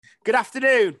Good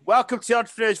afternoon. Welcome to the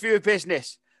Entrepreneur's View of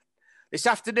Business. This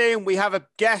afternoon, we have a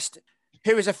guest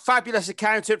who is a fabulous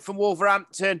accountant from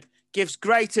Wolverhampton, gives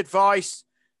great advice.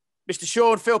 Mr.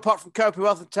 Sean Philpott from Coping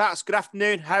Wealth and Tax. Good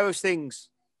afternoon. How is things?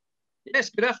 Yes,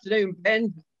 good afternoon,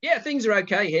 Ben. Yeah, things are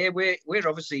okay here. We're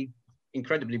obviously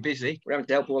incredibly busy. We're having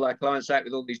to help all our clients out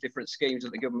with all these different schemes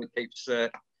that the government keeps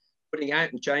putting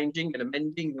out and changing and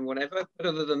amending and whatever. But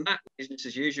other than that, business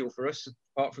as usual for us,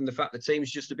 apart from the fact the team's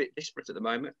just a bit disparate at the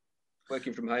moment,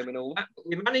 working from home and all that. But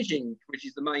we're managing, which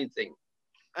is the main thing.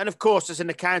 And of course, as an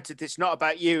accountant, it's not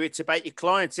about you, it's about your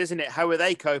clients, isn't it? How are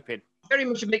they coping? Very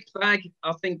much a mixed bag.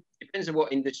 I think it depends on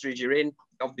what industries you're in.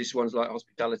 Obvious ones like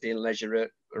hospitality and leisure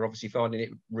are obviously finding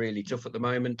it really tough at the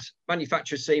moment.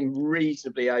 Manufacturers seem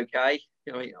reasonably okay.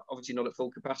 You know, obviously not at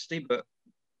full capacity, but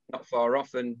not far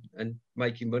off and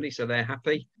making money, so they're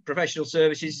happy. Professional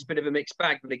services is a bit of a mixed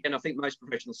bag, but again, I think most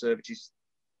professional services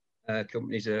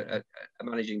companies are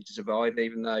managing to survive,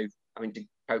 even though having to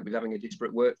cope with having a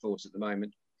disparate workforce at the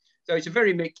moment. So it's a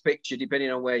very mixed picture depending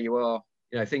on where you are.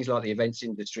 You know, things like the events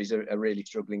industries are really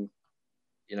struggling.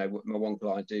 You know, my one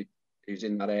client who's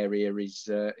in that area is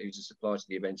who's a supplier to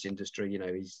the events industry. You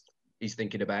know, he's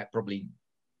thinking about probably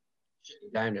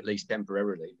shutting down at least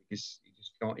temporarily because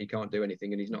he can't do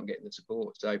anything and he's not getting the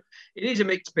support. So it is a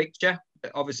mixed picture.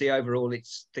 But obviously, overall,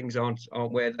 things aren't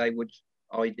where they would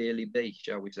ideally be,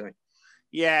 shall we say.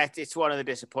 Yeah, it's one of the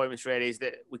disappointments really is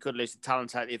that we could lose the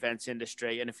talent out of the events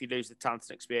industry. And if you lose the talent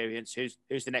and experience,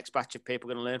 who's the next batch of people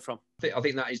going to learn from? I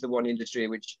think that is the one industry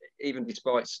which, even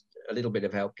despite a little bit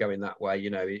of help going that way, you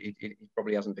know, it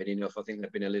probably hasn't been enough. I think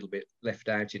they've been a little bit left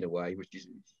out in a way, which is,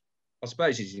 I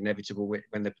suppose, is inevitable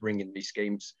when they're bringing these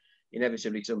schemes.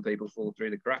 Inevitably, some people fall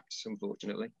through the cracks,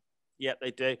 unfortunately. Yeah,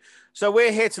 they do. So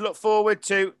we're here to look forward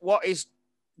to what is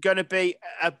going to be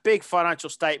a big financial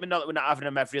statement. Not that we're not having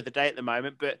them every other day at the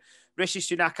moment, but Rishi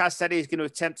Sunak has said he's going to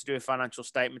attempt to do a financial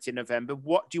statement in November.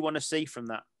 What do you want to see from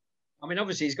that? I mean,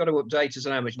 obviously, he's got to update us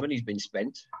on how much money's been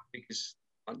spent, because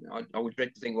I would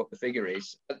dread to think what the figure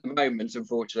is. At the moment,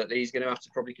 unfortunately, he's going to have to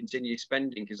probably continue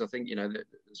spending, because I think, you know, the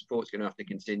support's going to have to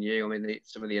continue. I mean,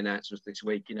 some of the announcements this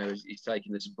week, you know, he's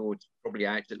taking the support probably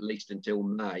out at least until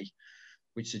May,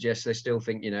 which suggests they still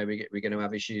think, you know, we're going to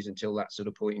have issues until that sort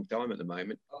of point in time at the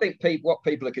moment. I think what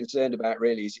people are concerned about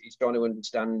really is trying to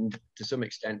understand to some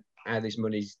extent how this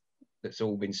money's that's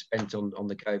all been spent on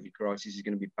the COVID crisis is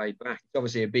going to be paid back. It's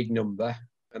obviously a big number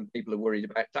and people are worried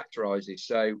about tax rises.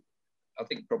 So I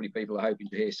think probably people are hoping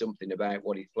to hear something about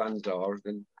what his plans are.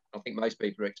 And I think most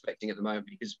people are expecting at the moment,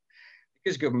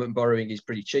 because government borrowing is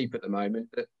pretty cheap at the moment,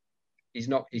 that he's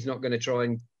not going to try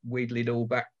and wheedle it all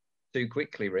back too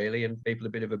quickly, really, and people a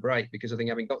bit of a break, because I think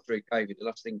having got through COVID, the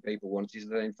last thing people want is to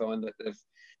then find that they've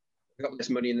got less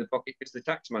money in the pocket because the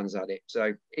taxman's had it.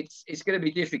 So it's going to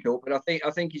be difficult, but I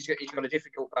think he's got a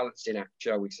difficult balancing act,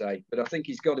 shall we say. But I think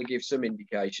he's got to give some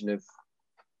indication of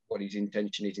what his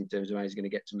intention is in terms of how he's going to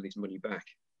get some of this money back.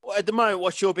 Well, at the moment,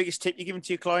 what's your biggest tip you're giving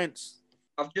to your clients?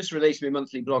 I've just released my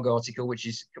monthly blog article, which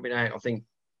is coming out, I think,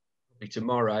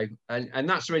 tomorrow, and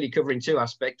that's really covering two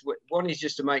aspects. One is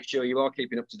just to make sure you are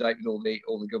keeping up to date with all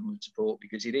the government support,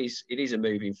 because it is a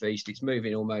moving feast. It's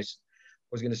moving almost, I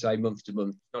was going to say month to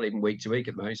month, not even week to week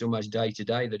at the moment. It's almost day to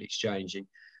day that it's changing,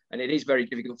 and it is very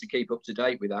difficult to keep up to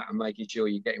date with that and making sure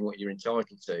you're getting what you're entitled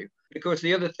to. But of course,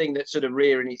 the other thing that's sort of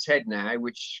rearing its head now,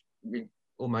 which we've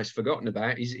almost forgotten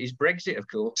about, is Brexit. Of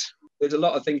course, there's a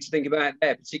lot of things to think about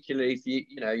there, particularly if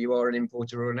you are an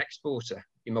importer or an exporter.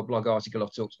 In my blog article,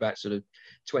 I've talked about sort of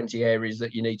 20 areas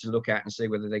that you need to look at and see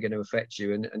whether they're going to affect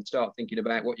you, and start thinking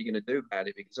about what you're going to do about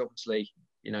it, because obviously,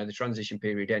 you know, the transition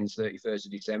period ends 31st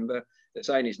of December. They're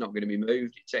saying it's not going to be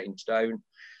moved, it's set in stone,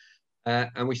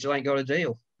 and we still ain't got a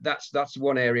deal. That's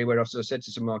one area where I've sort of said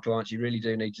to some of my clients, you really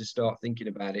do need to start thinking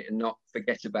about it and not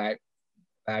forget about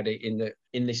it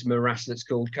in this morass that's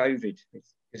called COVID,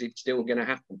 because it's still going to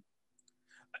happen.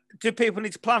 Do people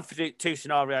need to plan for two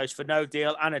scenarios, for no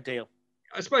deal and a deal?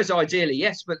 I suppose ideally,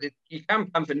 yes, but you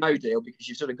can plan for no deal because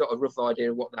you've sort of got a rough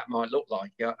idea of what that might look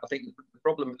like. I think the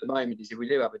problem at the moment is if we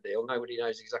do have a deal, nobody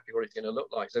knows exactly what it's going to look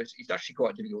like. So it's actually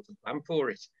quite difficult to plan for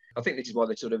it. I think this is why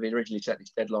they sort of originally set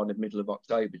this deadline of middle of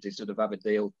October to sort of have a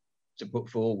deal to put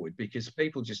forward, because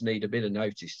people just need a bit of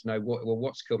notice to know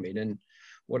what's coming and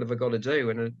what have I got to do.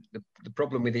 And the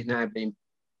problem with it now being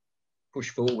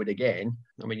pushed forward again,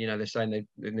 I mean, you know, they're saying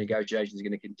the negotiations are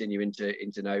going to continue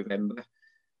into November,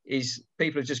 is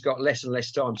people have just got less and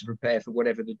less time to prepare for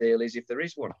whatever the deal is, if there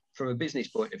is one. From a business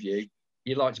point of view,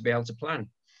 you like to be able to plan.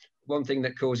 One thing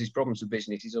that causes problems with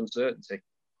business is uncertainty.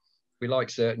 We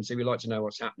like certainty. We like to know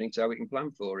what's happening so we can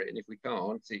plan for it. And if we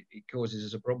can't, it causes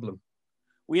us a problem.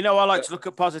 Well, you know, I like to look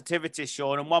at positivity,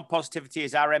 Sean, and one positivity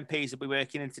is our MPs will be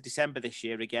working into December this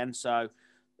year again. So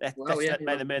let's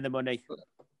make them earn the money.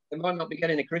 They might not be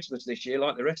getting a Christmas this year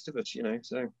like the rest of us, you know.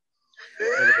 So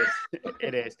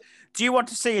it is. Do you want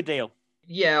to see a deal?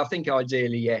 Yeah, I think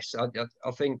ideally, yes. I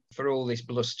think for all this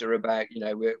bluster about, you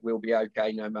know, we'll be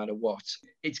okay no matter what,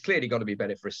 it's clearly got to be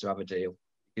better for us to have a deal.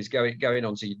 Because going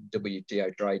on to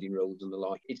WTO trading rules and the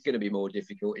like, it's going to be more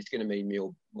difficult. It's going to mean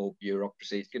more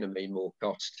bureaucracy. It's going to mean more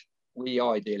cost. We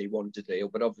ideally want a deal,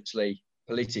 but obviously,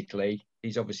 politically,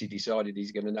 he's obviously decided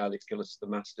he's going to nail his colours to the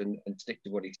mast and stick to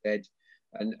what he said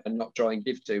and not try and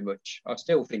give too much. I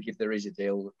still think if there is a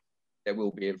deal, there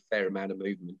will be a fair amount of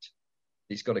movement.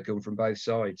 It's got to come from both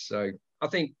sides. So I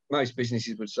think most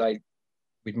businesses would say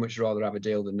we'd much rather have a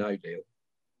deal than no deal.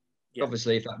 Yeah.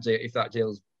 Obviously, if that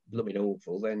deal's blooming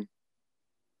awful, then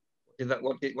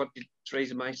what did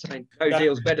Theresa May say? No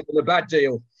deal's better than a bad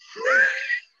deal.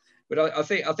 But I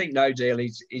think no deal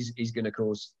is going to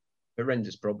cause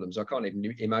horrendous problems. I can't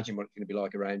even imagine what it's going to be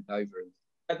like around Dover. And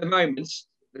at the moment,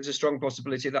 there's a strong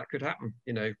possibility that could happen.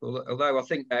 You know, although I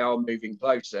think they are moving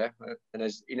closer, and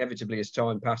as inevitably as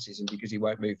time passes, and because he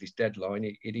won't move this deadline,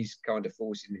 it is kind of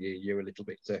forcing the EU a little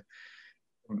bit to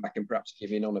come back and perhaps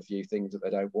give in on a few things that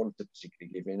they don't want to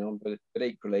particularly give in on. But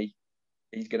equally,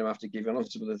 he's going to have to give in on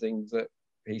some of the things that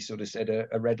he sort of said are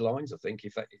red lines. I think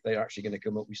if they're actually going to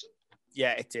come up with something.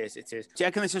 Yeah, it is.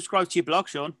 How can they subscribe to your blog,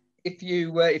 Sean? If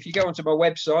you go onto my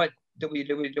website,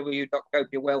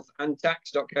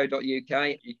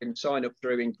 www.copiawealthandtax.co.uk, you can sign up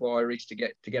through inquiries to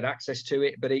get access to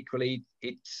it. But equally,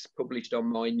 it's published on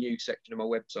my news section of my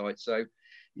website, so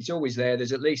it's always there.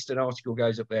 There's at least an article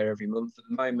goes up there every month. At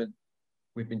the moment,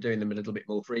 we've been doing them a little bit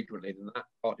more frequently than that,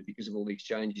 partly because of all these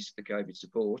changes to the COVID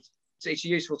support. So it's a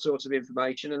useful source of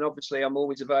information, and obviously, I'm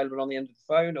always available on the end of the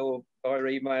phone or via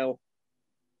email,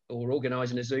 or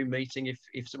organising a Zoom meeting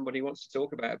if somebody wants to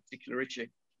talk about a particular issue.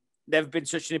 Never been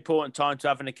such an important time to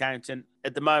have an accountant.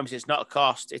 At the moment, it's not a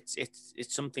cost.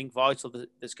 It's something vital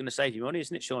that's going to save you money,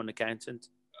 isn't it, Sean, an accountant?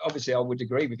 Obviously, I would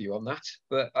agree with you on that,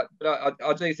 but I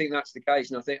do think that's the case,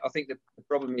 and I think the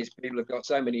problem is people have got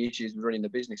so many issues with running the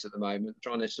business at the moment.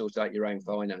 Trying to sort out your own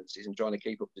finances and trying to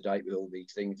keep up to date with all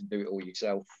these things and do it all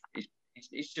yourself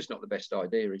it's just not the best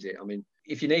idea, is it? I mean,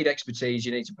 if you need expertise,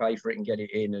 you need to pay for it and get it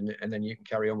in, and then you can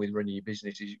carry on with running your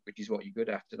business, which is what you're good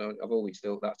at. And I've always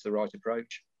thought that's the right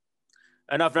approach.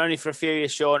 And I've known you for a few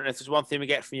years, Sean, and if there's one thing we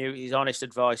get from you, is honest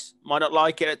advice. Might not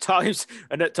like it at times,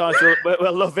 and at times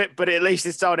we'll love it, but at least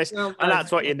it's honest, and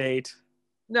that's what you need.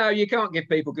 No, you can't give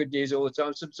people good news all the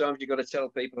time. Sometimes you've got to tell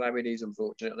people how it is,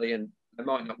 unfortunately, and they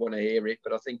might not want to hear it,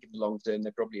 but I think in the long term,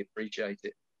 they probably appreciate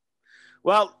it.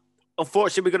 Well,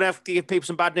 unfortunately, we're going to have to give people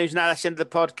some bad news now. That's the end of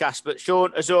the podcast. But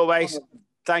Sean, as always,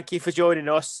 thank you for joining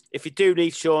us. If you do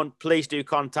need Sean, please do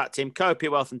contact him,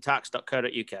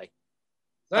 copiawealthandtax.co.uk.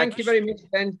 Thank you very much,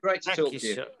 Ben. Great to talk to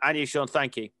you. And you, Sean.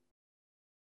 Thank you.